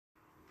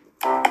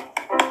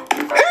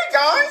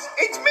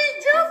it's me,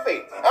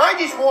 Jeffy. I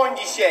just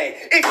wanted to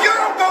say, if you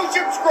don't go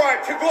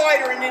subscribe to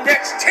Glider in the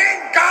next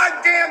 10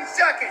 goddamn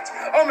seconds,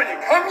 I'm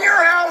gonna come to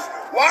your house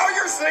while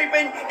you're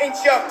sleeping and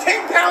shove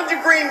 10 pounds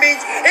of green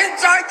beans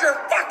inside your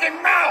fucking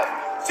mouth.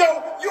 So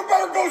you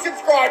better go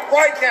subscribe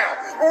right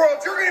now, or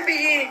else you're gonna be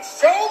eating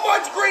so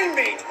much green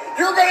beans,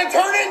 you're gonna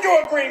turn into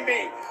a green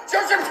bean. So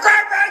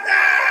subscribe right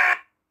now!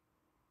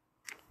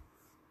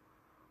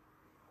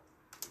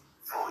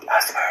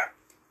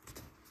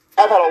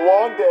 I've had a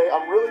long day.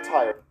 I'm really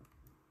tired.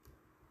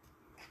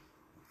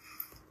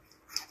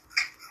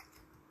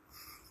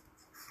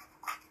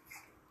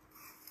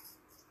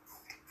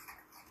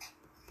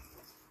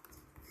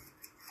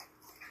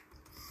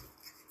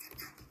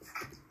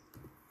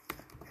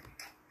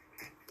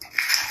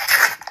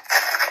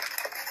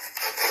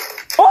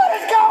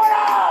 What is going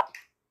on?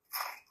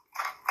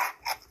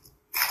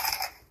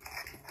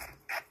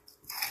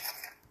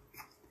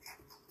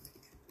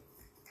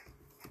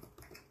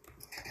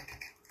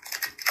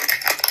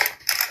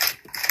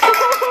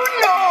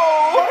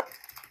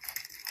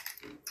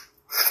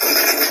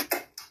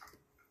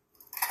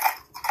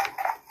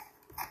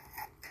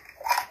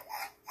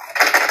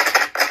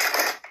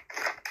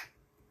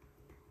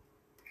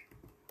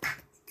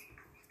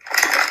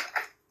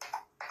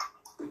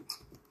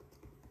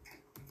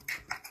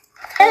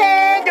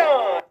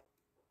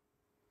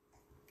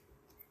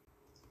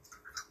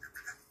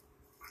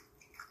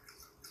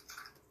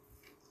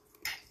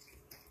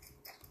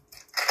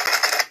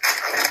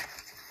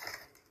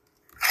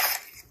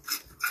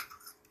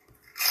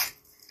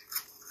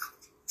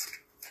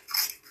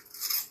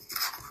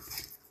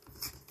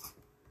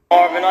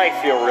 Marvin, I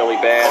feel really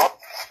bad.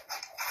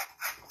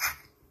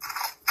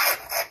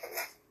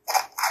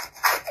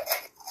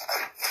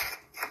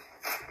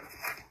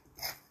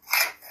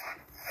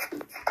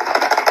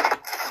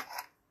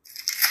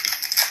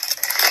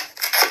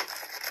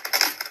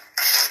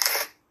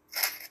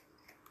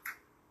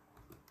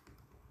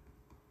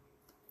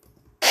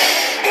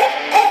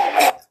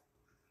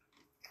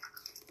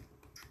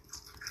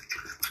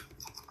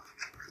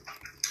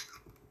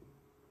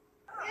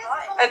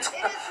 It's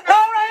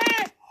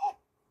already.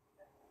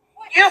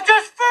 You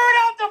just food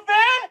out the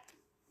van?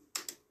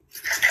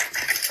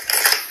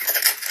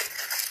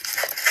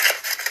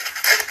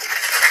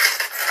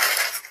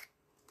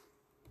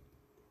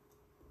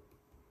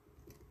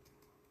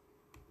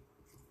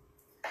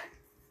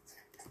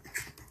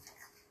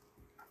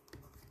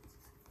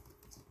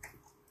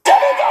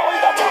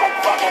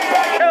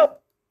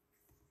 Help!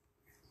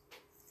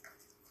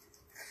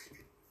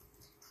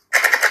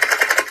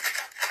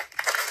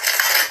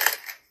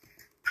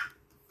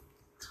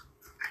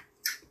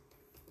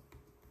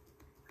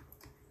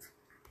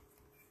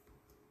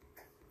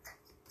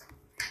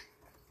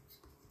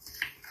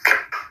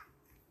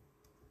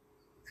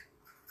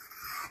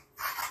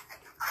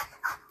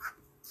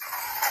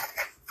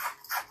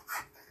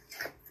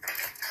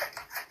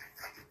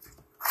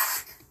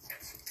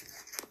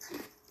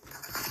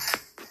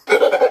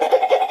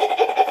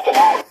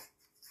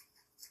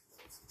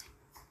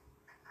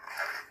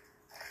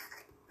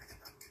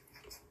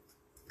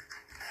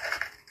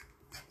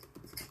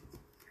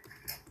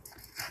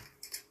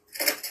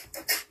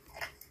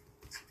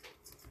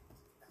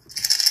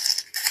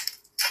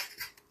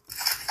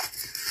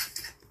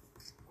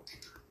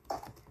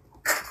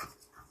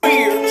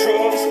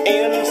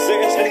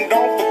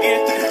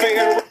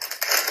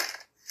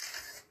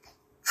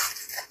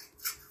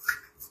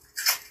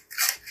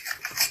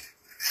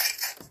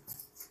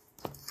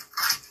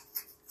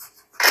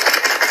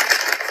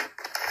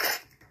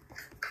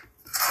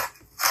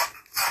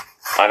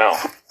 I know.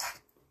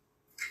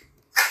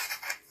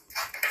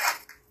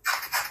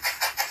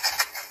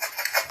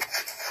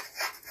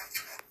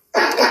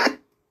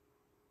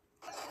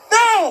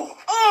 No!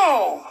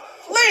 Oh!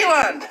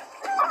 Leland!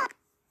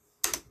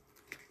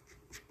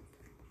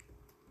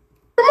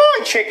 Come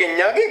on, chicken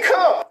nugget,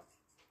 come!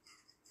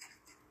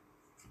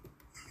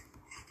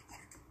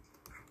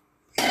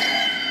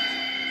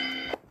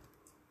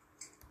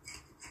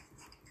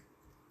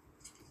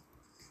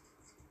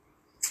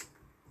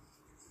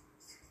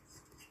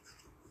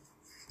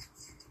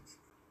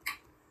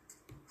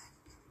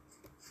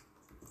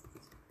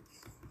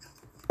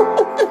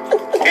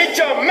 It's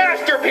a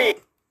masterpiece!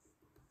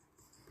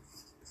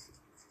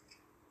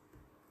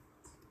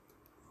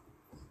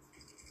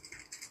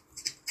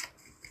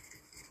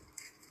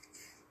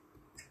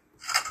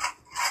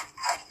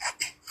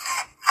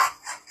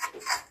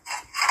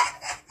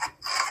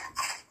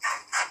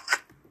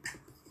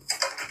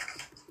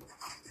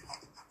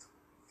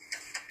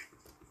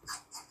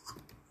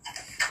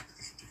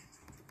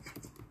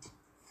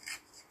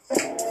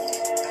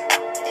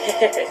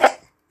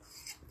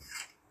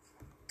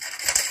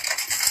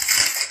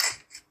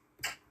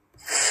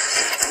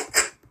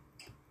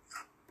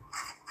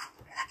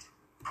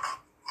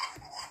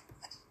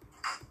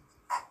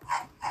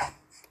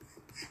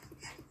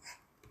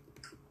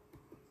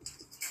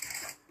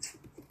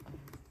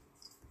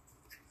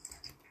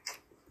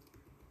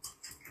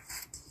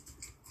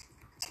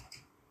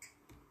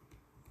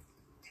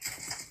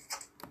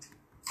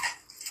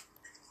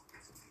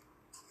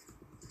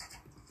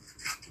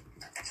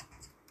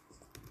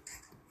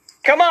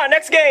 Come on,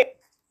 next game.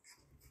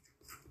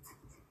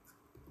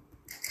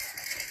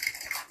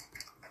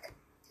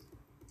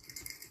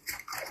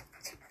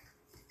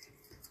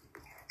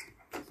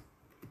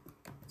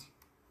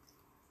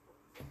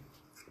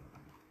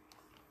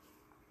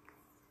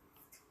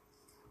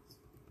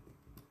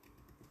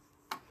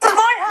 This is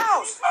my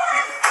house!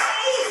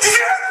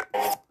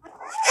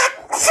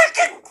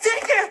 Freaking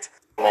dig it!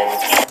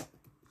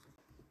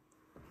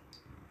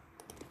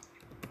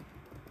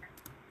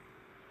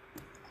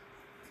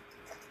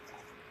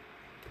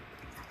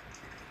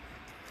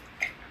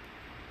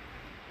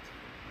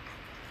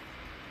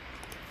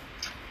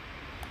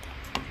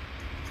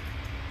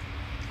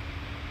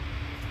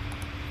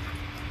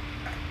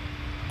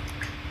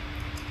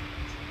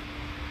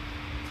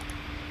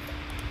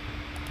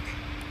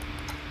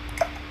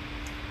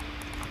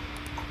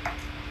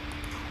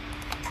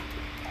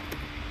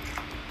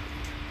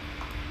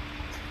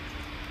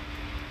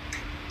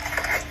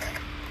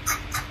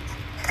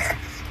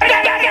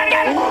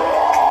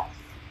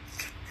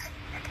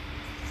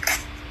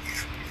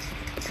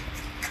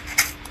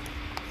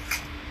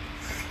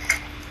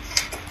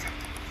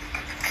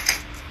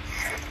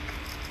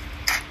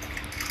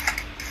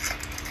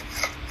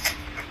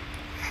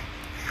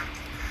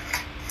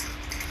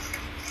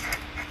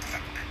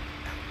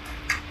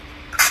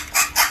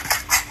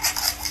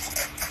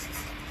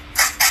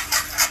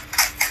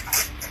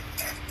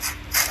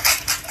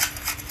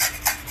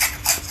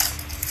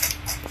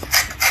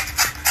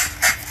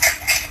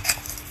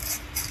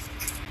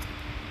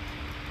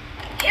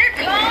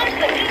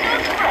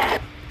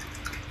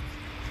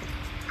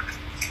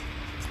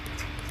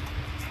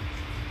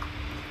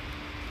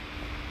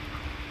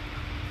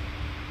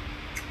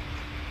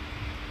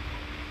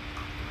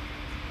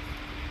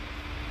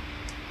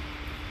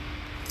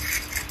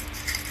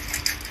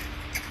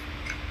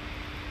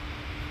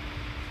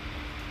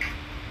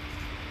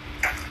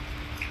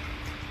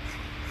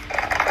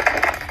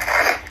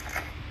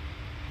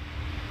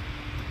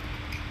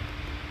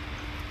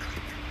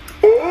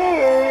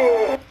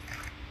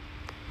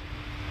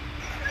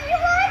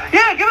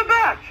 Yeah, give it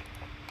back!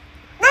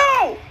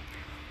 No!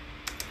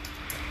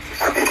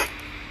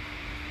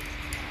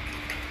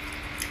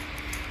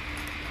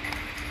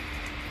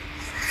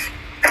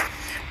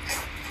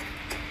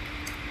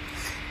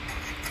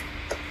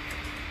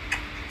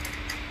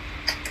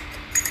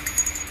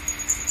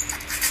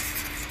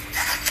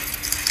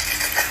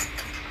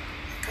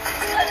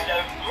 Hello,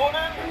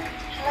 Gordon.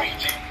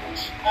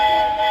 Greetings.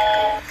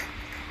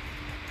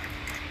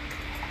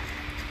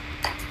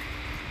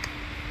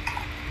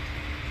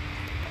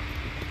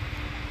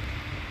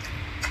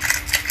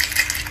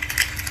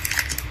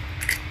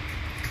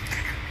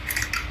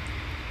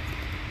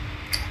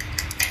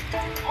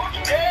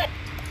 Good day.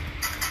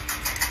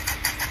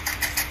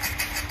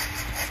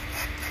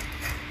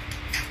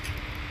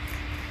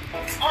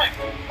 I'm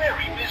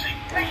very busy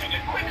making a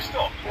quick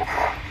stop.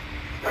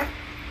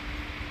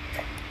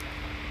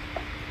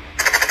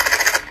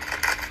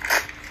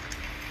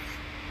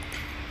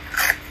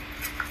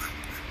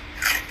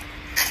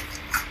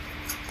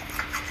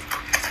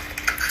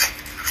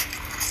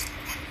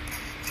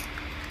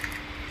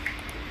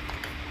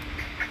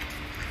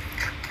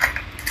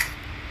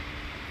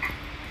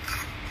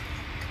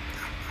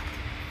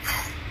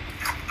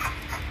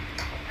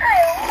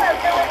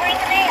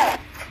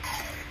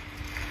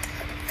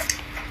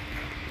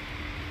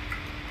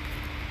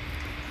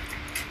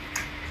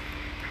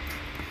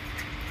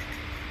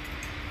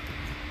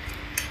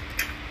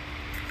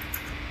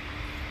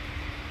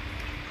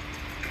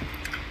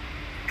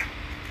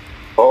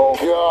 Oh,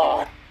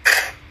 God.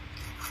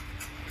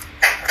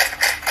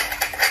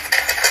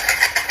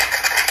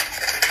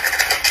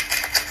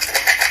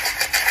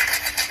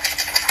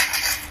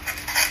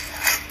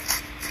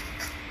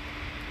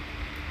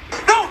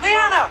 No,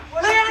 Leanna!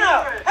 Leanna!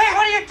 Hey,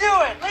 what are you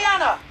doing?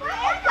 Leanna!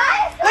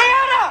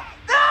 Leanna!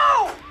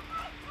 No!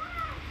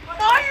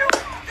 Are you?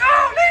 No,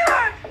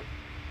 Leon!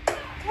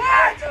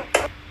 What?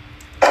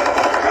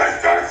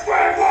 Mr.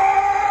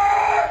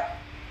 Squidward!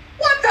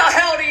 What the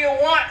hell do you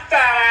want,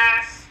 fat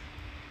ass?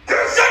 You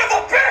son of a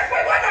bitch!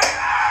 Wait, what the?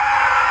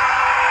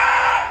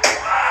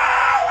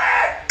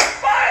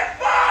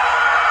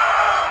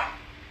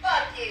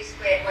 Fuck you,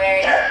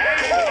 Squidward.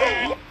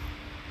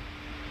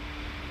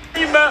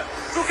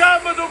 To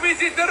come to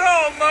visit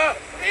Rome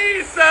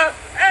is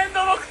end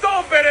of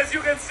October, as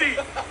you can see.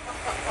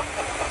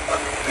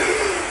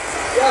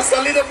 Just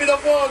a little bit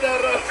of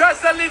water.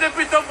 Just a little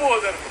bit of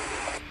water.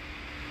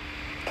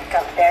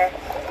 Up there.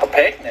 A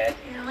picnic?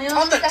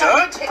 On the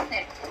dirt?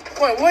 Picnic.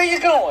 Wait, where are you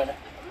going?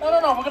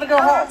 No, we're gonna go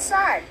home.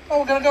 Outside. Oh,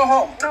 we're gonna go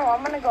home. No,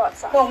 I'm gonna go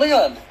outside. No,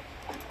 Leland.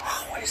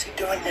 What is he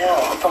doing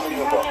now?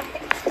 Unbelievable.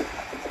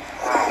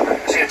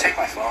 Is he gonna take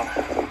my phone?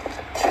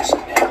 Just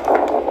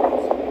now.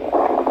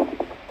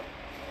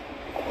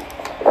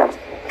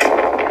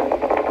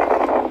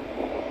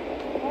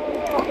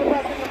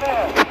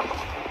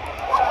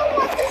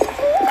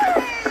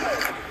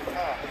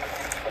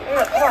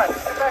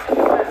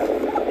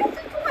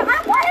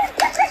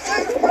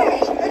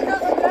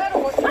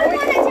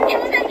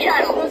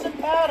 Doesn't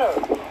matter.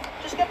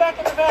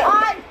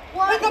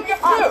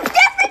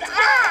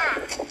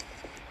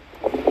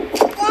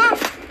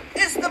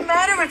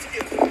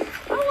 difference?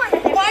 I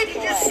wanted it Why did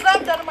you before.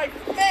 slap that in my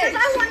face? Because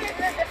I wanted it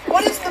before.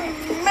 What is the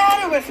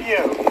matter with you?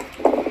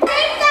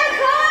 Take the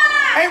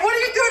car! Hey, what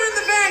are you doing in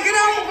the van? Get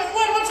out of the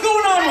van. What's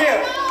going on here?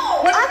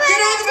 No! What? I'm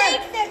Get out of the gonna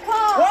van. take the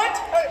car! What?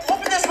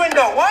 Open this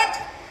window. What?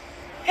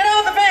 Get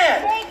out of the van.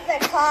 Take the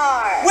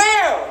car!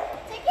 Where?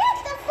 To get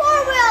the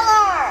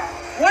four-wheeler!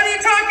 What are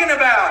you talking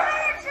about? I'm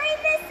gonna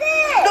trade this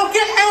in! No,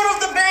 get out of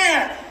the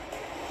van.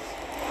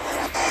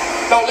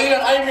 No,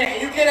 Leland, I mean,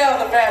 you get out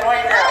of the van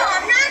right No,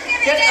 now. I'm not gonna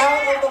Get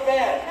out of the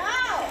van.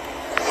 No!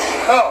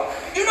 No.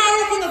 Do not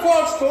open the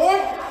garage door.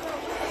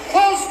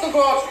 Close the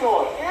garage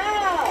door.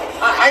 No!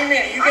 I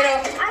mean, you get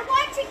out. I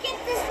want to get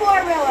this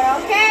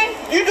four-wheeler, okay?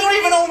 You don't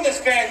even own this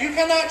van. You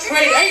cannot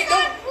trade. Hey,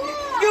 don't.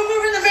 You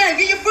move in the van.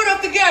 Get your foot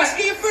off the gas.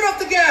 Get your foot off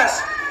the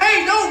gas.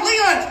 Hey, no,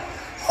 Leland.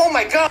 Oh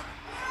my God.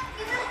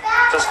 Give it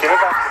back. Just give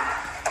it back.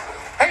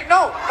 Hey,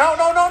 no.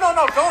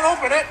 Don't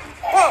open it.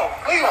 Whoa,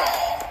 Leland.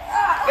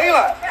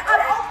 Leland.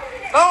 I'm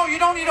opening it. No, you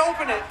don't need to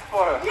open it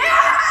for her.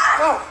 Yeah!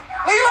 No.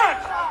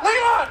 Leland.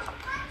 Leland.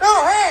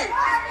 No, hey.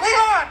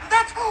 Leland.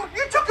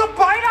 You took a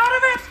bite out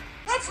of it?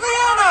 That's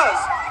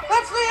Leanna's.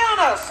 That's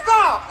Leanna's.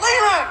 Stop.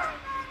 Leland.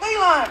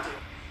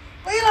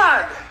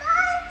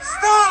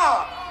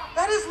 Stop.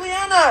 That is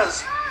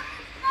Leanna's.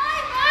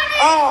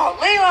 Oh,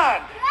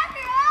 Leland.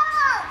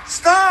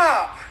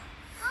 Stop.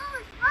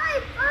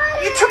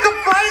 You took a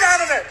bite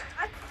out of it.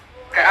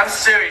 Okay, I'm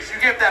serious. You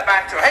give that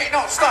back to her. Hey,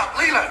 no, stop.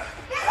 Leland.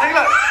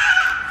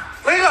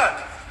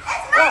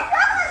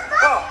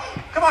 Go.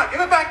 Come on,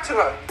 give it back to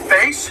her.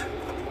 Face.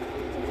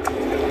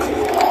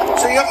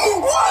 So you.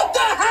 What the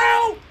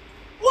hell?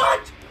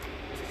 What?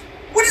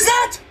 What is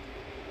that?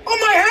 On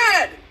my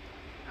head.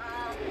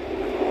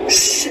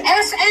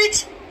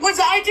 SH was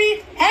the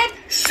ID? Head?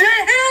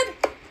 Shithead?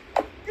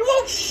 You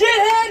won't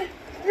shithead?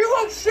 You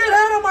won't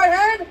shithead on my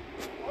head?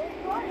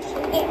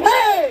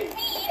 Hey!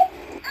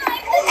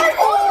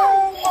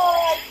 Oh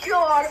my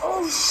God!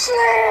 Oh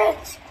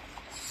shit!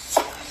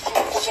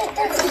 Shit,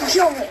 that's a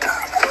joke.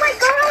 Oh my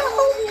god,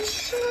 holy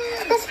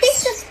shit. This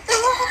piece is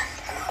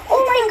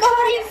oh my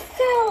god, it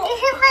fell. It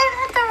hit right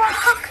at the rock.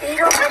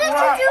 How did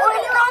you do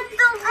it? On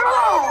the rock. I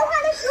don't know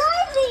how to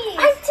drive these. I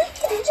did.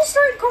 It just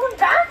started going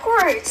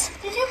backwards.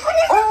 Did you put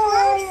it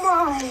reverse?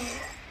 My.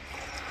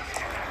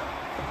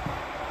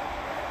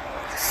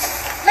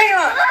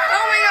 Leland!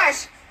 Oh my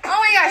gosh! Oh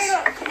my gosh!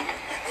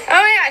 Oh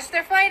my gosh!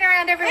 They're flying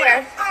around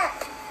everywhere.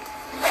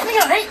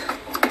 Leland, hey!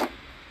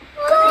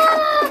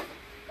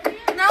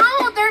 No,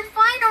 they're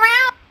flying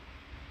around.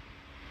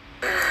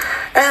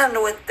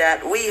 And with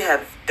that, we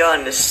have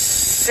done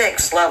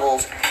 6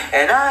 levels,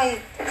 and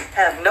I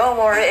have no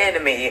more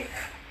enemy.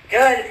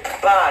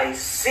 Goodbye.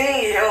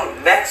 See you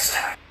next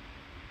time.